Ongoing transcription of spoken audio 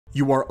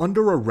"You are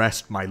under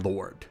arrest, my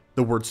lord."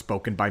 The words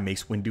spoken by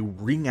Mace Windu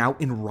ring out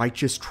in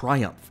righteous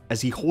triumph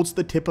as he holds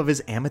the tip of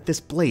his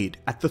amethyst blade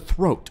at the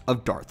throat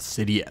of Darth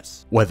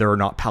Sidious. Whether or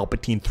not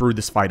Palpatine threw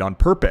this fight on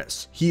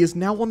purpose, he is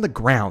now on the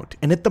ground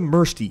and at the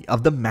mercy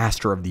of the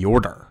Master of the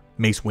Order.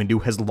 Mace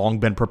Windu has long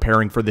been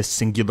preparing for this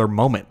singular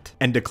moment,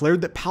 and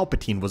declared that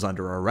Palpatine was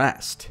under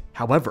arrest.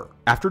 However,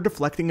 after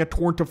deflecting a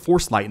torrent of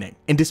Force lightning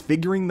and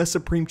disfiguring the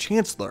Supreme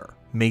Chancellor,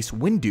 Mace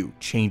Windu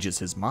changes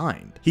his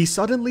mind. He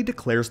suddenly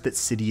declares that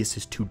Sidious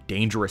is too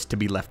dangerous to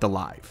be left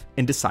alive,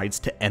 and decides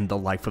to end the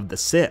life of the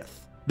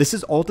Sith. This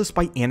is all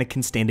despite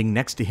Anakin standing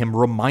next to him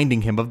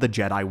reminding him of the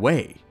Jedi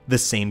way, the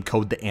same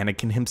code that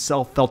Anakin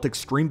himself felt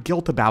extreme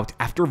guilt about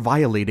after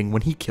violating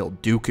when he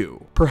killed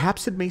Dooku.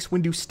 Perhaps had Mace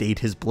Windu stayed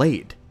his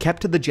blade,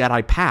 kept to the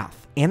Jedi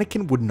path,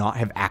 Anakin would not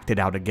have acted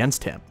out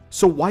against him.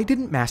 So why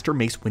didn't Master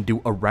Mace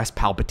Windu arrest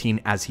Palpatine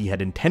as he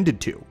had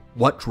intended to?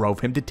 What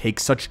drove him to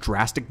take such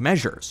drastic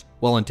measures?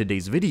 Well, in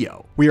today's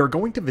video, we are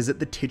going to visit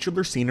the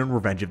titular scene in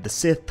Revenge of the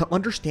Sith to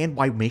understand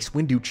why Mace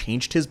Windu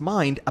changed his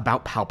mind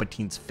about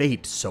Palpatine's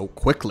fate so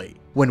quickly.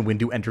 When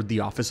Windu entered the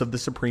office of the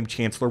Supreme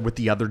Chancellor with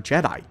the other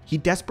Jedi, he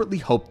desperately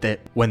hoped that,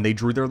 when they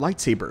drew their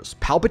lightsabers,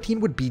 Palpatine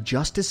would be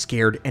just as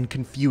scared and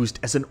confused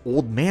as an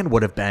old man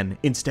would have been,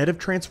 instead of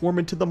transform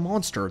into the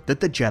monster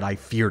that the Jedi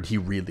feared he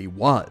really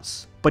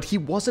was. But he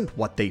wasn't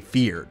what they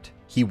feared.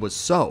 He was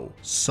so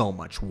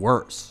much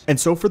worse. And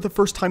so for the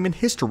first time in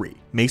history,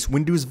 Mace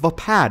Windu's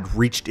Vapad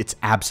reached its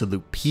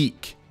absolute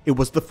peak. It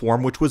was the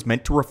form which was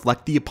meant to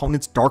reflect the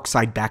opponent's dark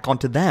side back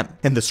onto them,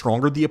 and the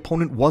stronger the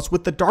opponent was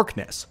with the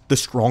darkness, the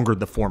stronger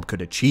the form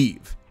could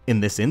achieve. In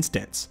this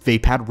instance,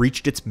 Vapad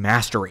reached its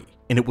mastery,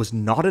 and it was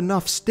not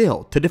enough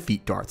still to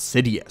defeat Darth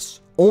Sidious.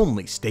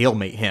 Only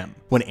stalemate him.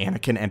 When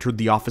Anakin entered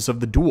the office of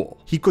the duel,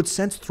 he could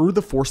sense through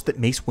the Force that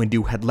Mace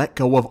Windu had let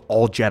go of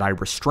all Jedi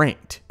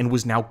restraint, and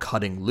was now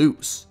cutting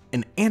loose,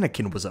 and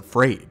Anakin was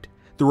afraid.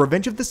 The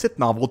Revenge of the Sith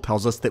novel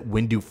tells us that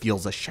Windu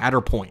feels a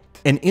Shatterpoint,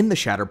 and in the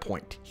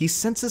Shatterpoint, he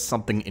senses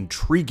something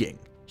intriguing.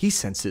 He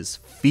senses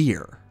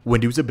fear.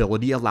 Windu's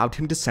ability allowed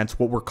him to sense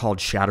what were called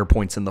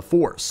Shatterpoints in the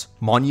Force,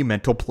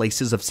 monumental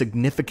places of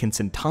significance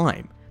in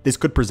time. This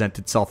could present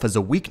itself as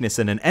a weakness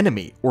in an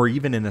enemy, or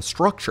even in a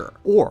structure.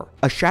 Or,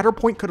 a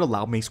Shatterpoint could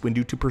allow Mace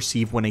Windu to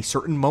perceive when a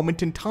certain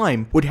moment in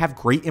time would have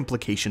great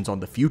implications on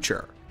the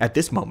future. At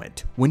this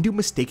moment, Windu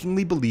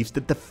mistakenly believes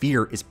that the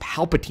fear is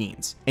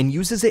Palpatine's, and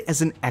uses it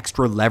as an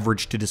extra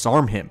leverage to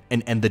disarm him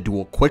and end the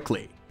duel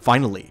quickly.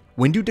 Finally,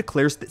 Windu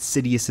declares that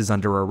Sidious is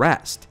under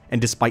arrest,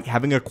 and despite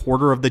having a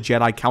quarter of the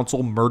Jedi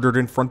Council murdered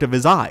in front of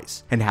his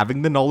eyes, and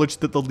having the knowledge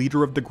that the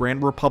leader of the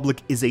Grand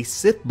Republic is a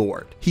Sith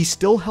Lord, he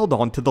still held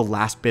on to the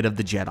last bit of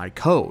the Jedi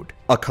Code,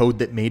 a code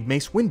that made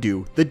Mace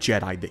Windu the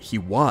Jedi that he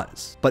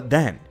was. But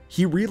then,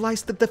 he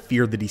realized that the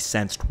fear that he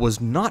sensed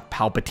was not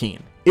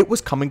Palpatine, it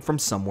was coming from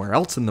somewhere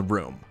else in the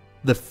room.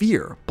 The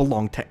fear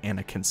belonged to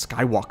Anakin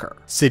Skywalker.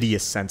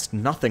 Sidious sensed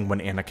nothing when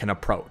Anakin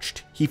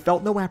approached. He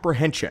felt no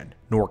apprehension,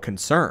 nor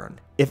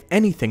concern. If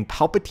anything,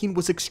 Palpatine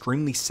was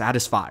extremely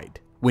satisfied.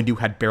 Windu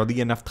had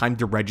barely enough time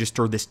to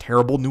register this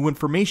terrible new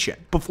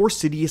information before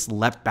Sidious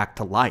leapt back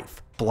to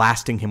life,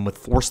 blasting him with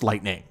Force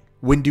lightning.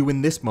 Windu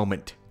in this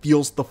moment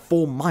feels the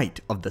full might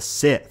of the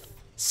Sith.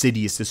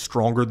 Sidious is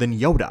stronger than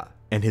Yoda,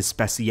 and his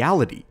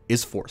speciality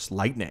is Force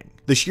lightning.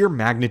 The sheer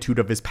magnitude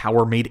of his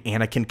power made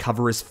Anakin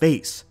cover his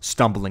face,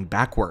 stumbling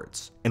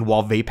backwards, and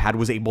while Vapad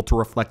was able to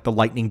reflect the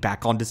lightning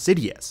back onto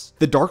Sidious,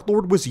 the Dark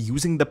Lord was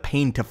using the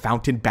pain to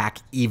fountain back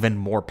even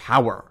more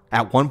power.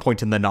 At one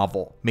point in the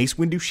novel, Mace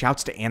Windu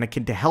shouts to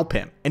Anakin to help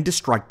him and to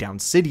strike down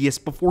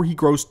Sidious before he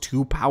grows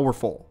too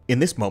powerful. In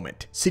this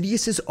moment,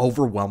 Sidious is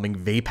overwhelming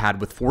Vapad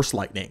with Force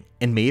lightning,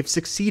 and may have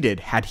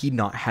succeeded had he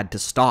not had to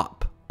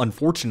stop.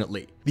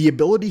 Unfortunately, the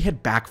ability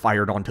had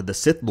backfired onto the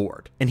Sith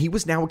Lord, and he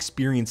was now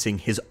experiencing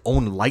his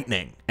own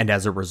lightning, and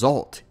as a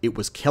result, it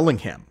was killing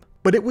him.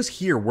 But it was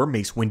here where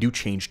Mace Windu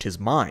changed his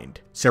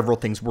mind. Several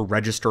things were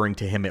registering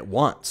to him at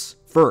once.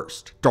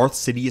 First, Darth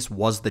Sidious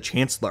was the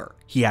Chancellor.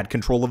 He had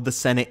control of the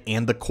Senate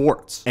and the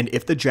courts, and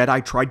if the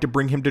Jedi tried to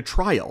bring him to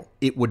trial,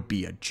 it would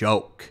be a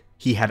joke.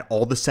 He had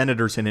all the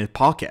senators in his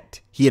pocket.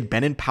 He had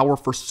been in power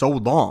for so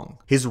long.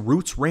 His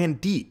roots ran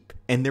deep,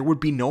 and there would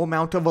be no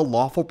amount of a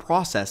lawful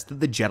process that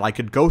the Jedi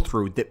could go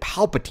through that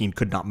Palpatine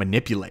could not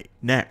manipulate.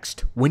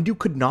 Next, Windu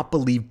could not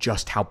believe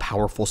just how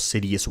powerful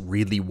Sidious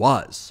really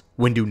was.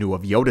 Windu knew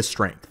of Yoda's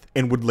strength,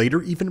 and would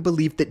later even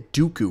believe that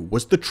Dooku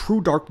was the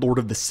true Dark Lord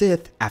of the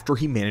Sith after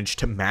he managed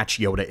to match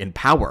Yoda in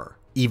power.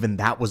 Even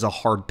that was a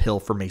hard pill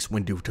for Mace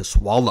Windu to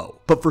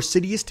swallow. But for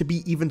Sidious to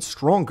be even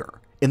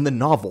stronger, in the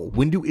novel,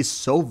 Windu is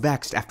so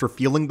vexed after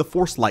feeling the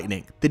Force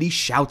lightning that he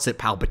shouts at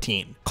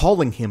Palpatine,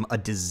 calling him a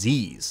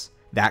disease.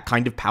 That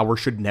kind of power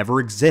should never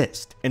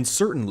exist, and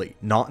certainly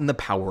not in the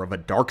power of a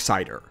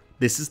Darksider.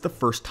 This is the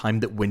first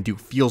time that Windu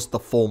feels the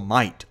full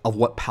might of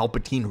what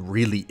Palpatine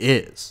really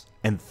is.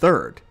 And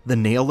third, the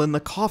nail in the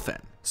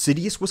coffin.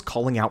 Sidious was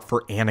calling out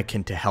for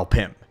Anakin to help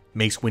him.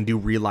 Mace Windu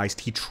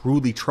realized he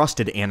truly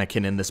trusted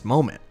Anakin in this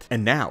moment,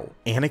 and now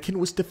Anakin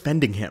was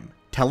defending him,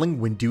 telling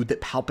Windu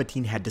that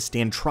Palpatine had to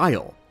stand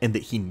trial and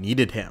that he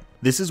needed him.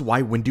 This is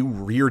why Windu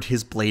reared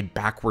his blade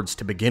backwards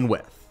to begin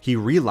with. He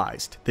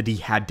realized that he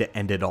had to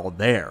end it all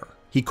there.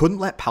 He couldn't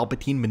let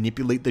Palpatine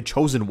manipulate the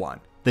Chosen One.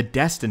 The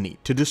destiny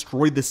to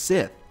destroy the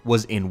Sith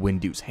was in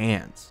Windu's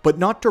hands, but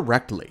not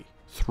directly,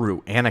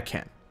 through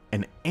Anakin.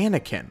 And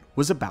Anakin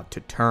was about to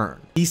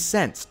turn. He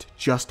sensed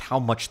just how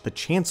much the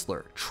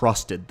Chancellor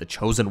trusted the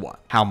Chosen One,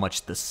 how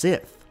much the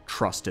Sith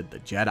trusted the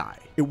Jedi.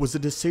 It was a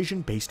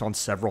decision based on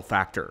several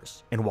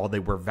factors, and while they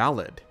were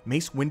valid,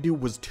 Mace Windu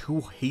was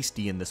too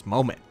hasty in this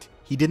moment.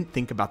 He didn't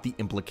think about the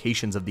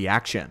implications of the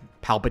action.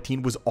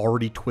 Palpatine was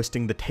already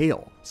twisting the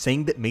tale,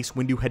 saying that Mace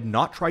Windu had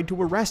not tried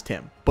to arrest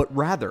him, but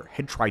rather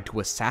had tried to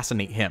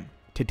assassinate him,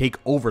 to take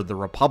over the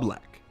Republic.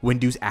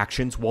 Windu's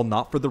actions, while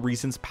not for the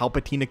reasons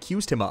Palpatine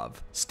accused him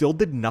of, still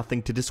did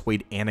nothing to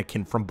dissuade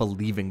Anakin from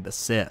believing the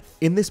Sith.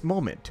 In this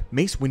moment,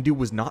 Mace Windu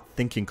was not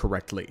thinking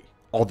correctly.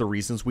 All the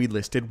reasons we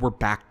listed were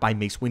backed by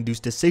Mace Windu's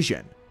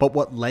decision, but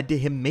what led to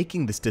him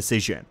making this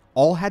decision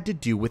all had to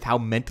do with how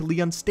mentally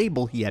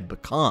unstable he had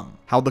become,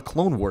 how the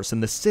Clone Wars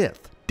and the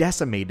Sith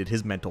decimated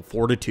his mental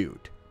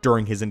fortitude.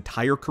 During his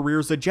entire career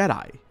as a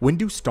Jedi,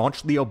 Windu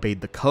staunchly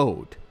obeyed the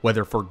code.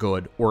 Whether for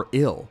good or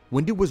ill,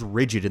 Windu was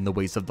rigid in the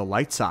ways of the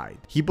light side.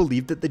 He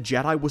believed that the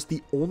Jedi was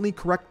the only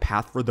correct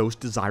path for those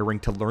desiring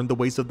to learn the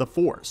ways of the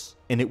Force,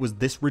 and it was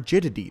this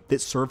rigidity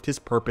that served his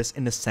purpose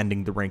in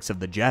ascending the ranks of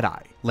the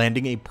Jedi,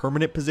 landing a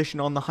permanent position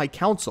on the High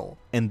Council,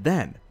 and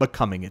then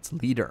becoming its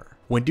leader.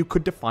 Windu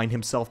could define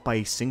himself by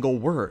a single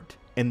word,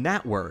 and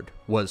that word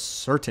was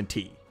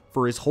certainty.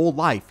 For his whole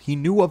life, he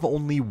knew of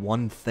only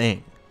one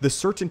thing: the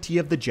certainty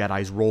of the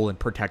Jedi's role in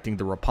protecting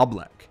the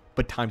Republic.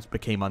 But times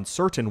became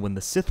uncertain when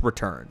the Sith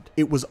returned.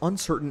 It was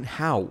uncertain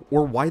how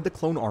or why the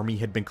clone army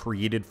had been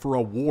created for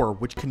a war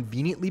which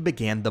conveniently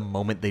began the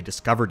moment they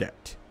discovered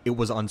it. It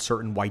was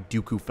uncertain why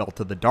Dooku fell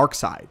to the dark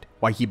side,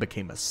 why he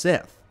became a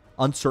Sith,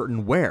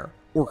 uncertain where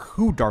or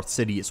who Darth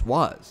Sidious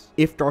was,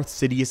 if Darth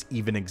Sidious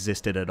even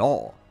existed at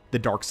all. The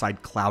dark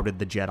side clouded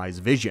the Jedi's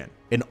vision,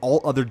 and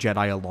all other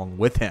Jedi along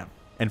with him.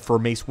 And for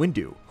Mace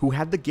Windu, who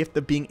had the gift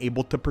of being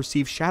able to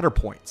perceive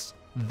shatterpoints,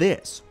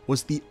 this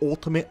was the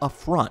ultimate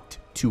affront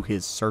to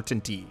his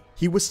certainty.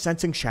 He was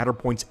sensing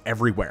shatterpoints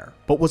everywhere,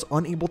 but was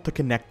unable to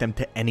connect them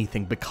to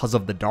anything because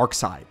of the dark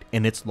side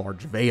and its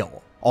large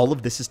veil. All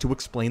of this is to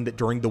explain that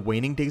during the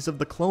waning days of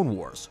the Clone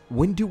Wars,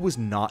 Windu was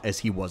not as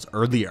he was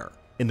earlier.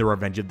 In the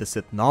Revenge of the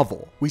Sith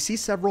novel, we see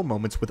several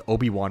moments with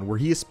Obi-Wan where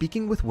he is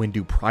speaking with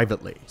Windu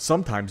privately.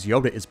 Sometimes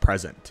Yoda is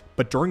present,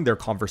 but during their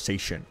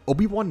conversation,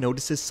 Obi-Wan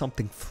notices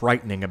something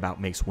frightening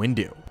about Mace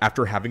Windu.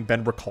 After having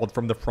been recalled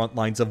from the front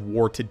lines of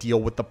war to deal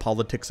with the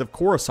politics of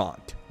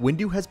Coruscant,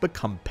 Windu has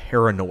become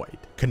paranoid.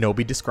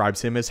 Kenobi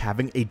describes him as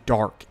having a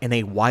dark and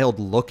a wild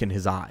look in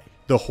his eye.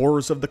 The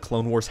horrors of the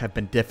Clone Wars have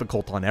been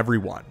difficult on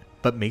everyone,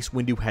 but Mace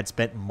Windu had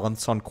spent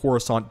months on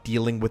Coruscant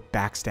dealing with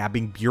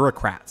backstabbing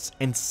bureaucrats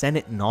and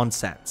Senate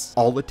nonsense,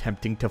 all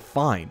attempting to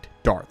find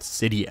Darth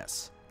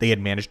Sidious. They had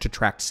managed to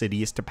track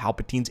Sidious to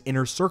Palpatine's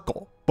inner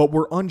circle, but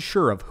were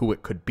unsure of who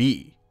it could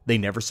be. They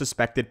never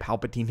suspected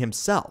Palpatine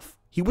himself.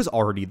 He was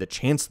already the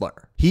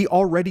Chancellor. He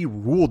already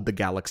ruled the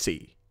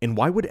galaxy, and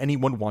why would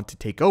anyone want to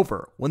take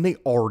over when they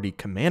already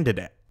commanded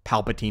it?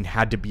 Palpatine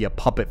had to be a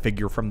puppet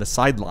figure from the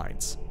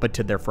sidelines, but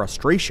to their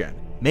frustration,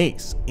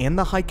 Mace and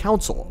the High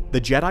Council, the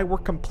Jedi were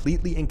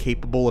completely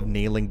incapable of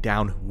nailing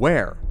down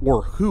where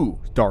or who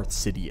Darth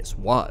Sidious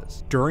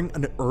was. During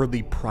an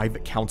early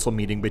private council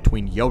meeting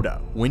between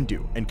Yoda,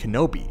 Windu, and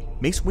Kenobi,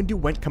 Mace Windu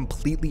went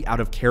completely out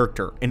of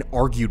character and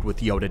argued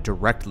with Yoda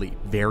directly,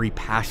 very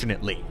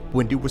passionately.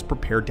 Windu was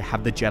prepared to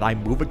have the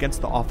Jedi move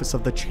against the office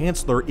of the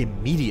Chancellor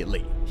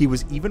immediately. He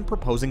was even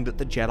proposing that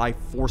the Jedi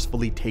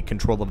forcefully take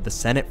control of the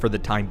Senate for the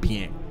time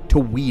being, to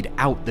weed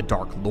out the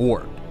Dark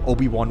Lord.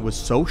 Obi-Wan was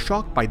so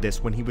shocked by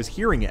this when he was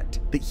hearing it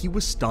that he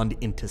was stunned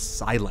into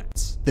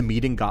silence. The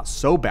meeting got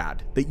so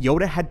bad that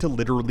Yoda had to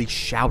literally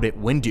shout at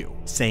Windu,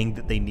 saying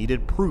that they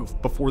needed proof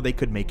before they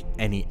could make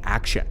any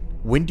action.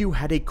 Windu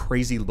had a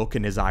crazy look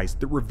in his eyes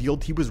that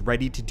revealed he was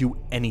ready to do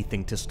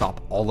anything to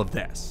stop all of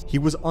this. He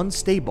was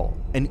unstable,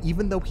 and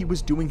even though he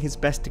was doing his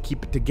best to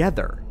keep it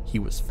together, he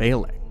was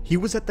failing. He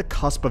was at the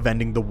cusp of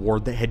ending the war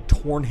that had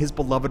torn his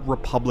beloved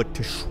Republic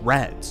to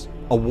shreds,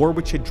 a war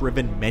which had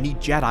driven many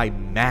Jedi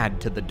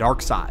mad to the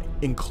dark side,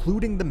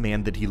 including the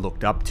man that he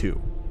looked up to,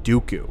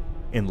 Dooku.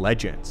 In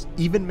Legends,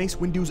 even Mace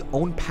Windu's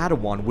own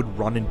Padawan would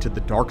run into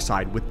the dark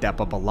side with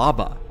Depa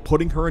Billaba,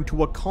 putting her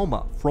into a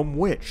coma from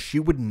which she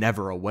would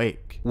never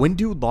awake.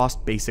 Windu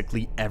lost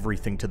basically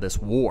everything to this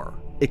war,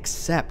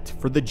 except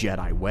for the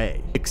Jedi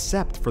way,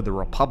 except for the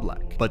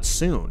Republic. But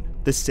soon,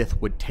 the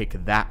Sith would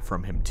take that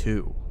from him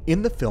too.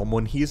 In the film,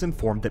 when he is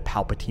informed that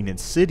Palpatine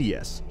is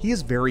Sidious, he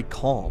is very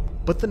calm,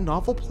 but the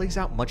novel plays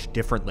out much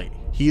differently.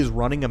 He is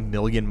running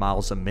 1,000,000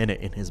 miles a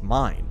minute in his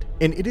mind,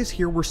 and it is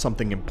here where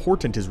something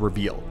important is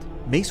revealed.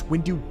 Mace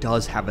Windu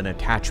does have an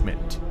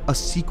attachment, a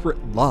secret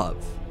love.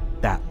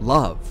 That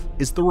love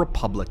is the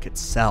Republic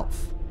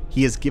itself.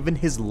 He has given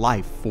his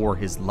life for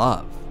his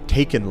love,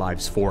 taken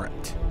lives for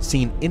it,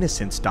 seen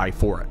innocents die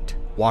for it,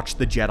 watched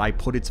the Jedi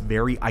put its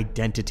very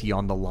identity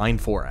on the line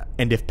for it.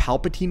 And if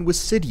Palpatine was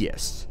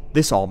Sidious,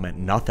 this all meant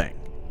nothing.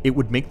 It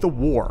would make the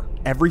war,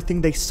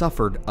 everything they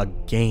suffered, a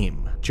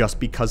game. Just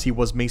because he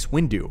was Mace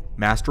Windu,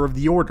 Master of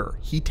the Order,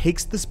 he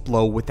takes this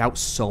blow without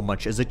so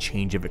much as a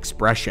change of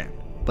expression.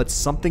 But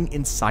something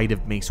inside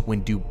of Mace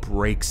Windu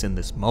breaks in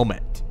this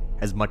moment.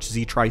 As much as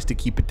he tries to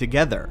keep it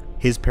together,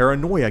 his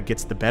paranoia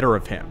gets the better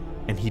of him,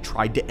 and he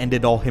tried to end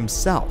it all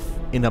himself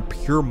in a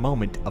pure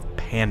moment of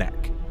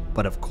panic.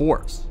 But of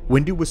course,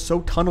 Windu was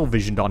so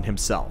tunnel-visioned on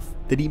himself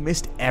that he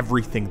missed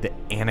everything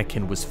that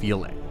Anakin was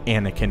feeling.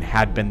 Anakin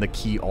had been the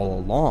key all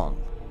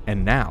along,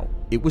 and now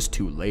it was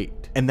too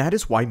late. And that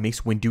is why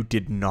Mace Windu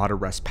did not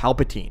arrest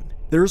Palpatine.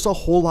 There's a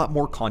whole lot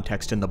more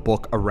context in the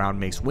book around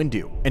Mace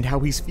Windu and how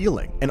he's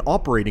feeling and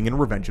operating in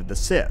Revenge of the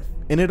Sith,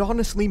 and it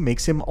honestly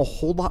makes him a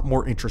whole lot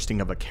more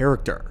interesting of a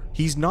character.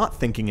 He's not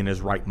thinking in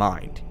his right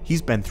mind.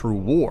 He's been through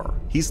war,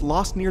 he's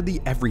lost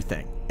nearly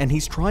everything, and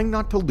he's trying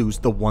not to lose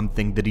the one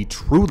thing that he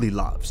truly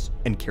loves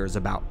and cares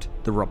about,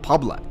 the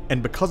Republic.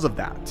 And because of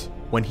that,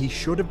 when he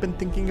should have been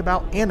thinking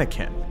about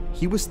Anakin,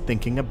 he was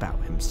thinking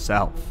about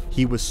himself.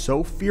 He was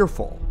so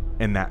fearful,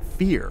 and that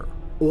fear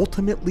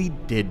ultimately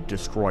did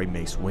destroy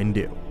Mace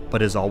Windu.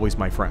 But as always,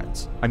 my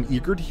friends, I'm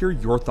eager to hear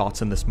your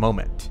thoughts in this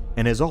moment.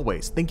 And as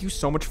always, thank you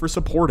so much for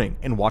supporting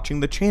and watching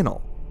the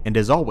channel. And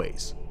as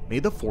always, may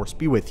the Force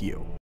be with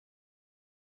you.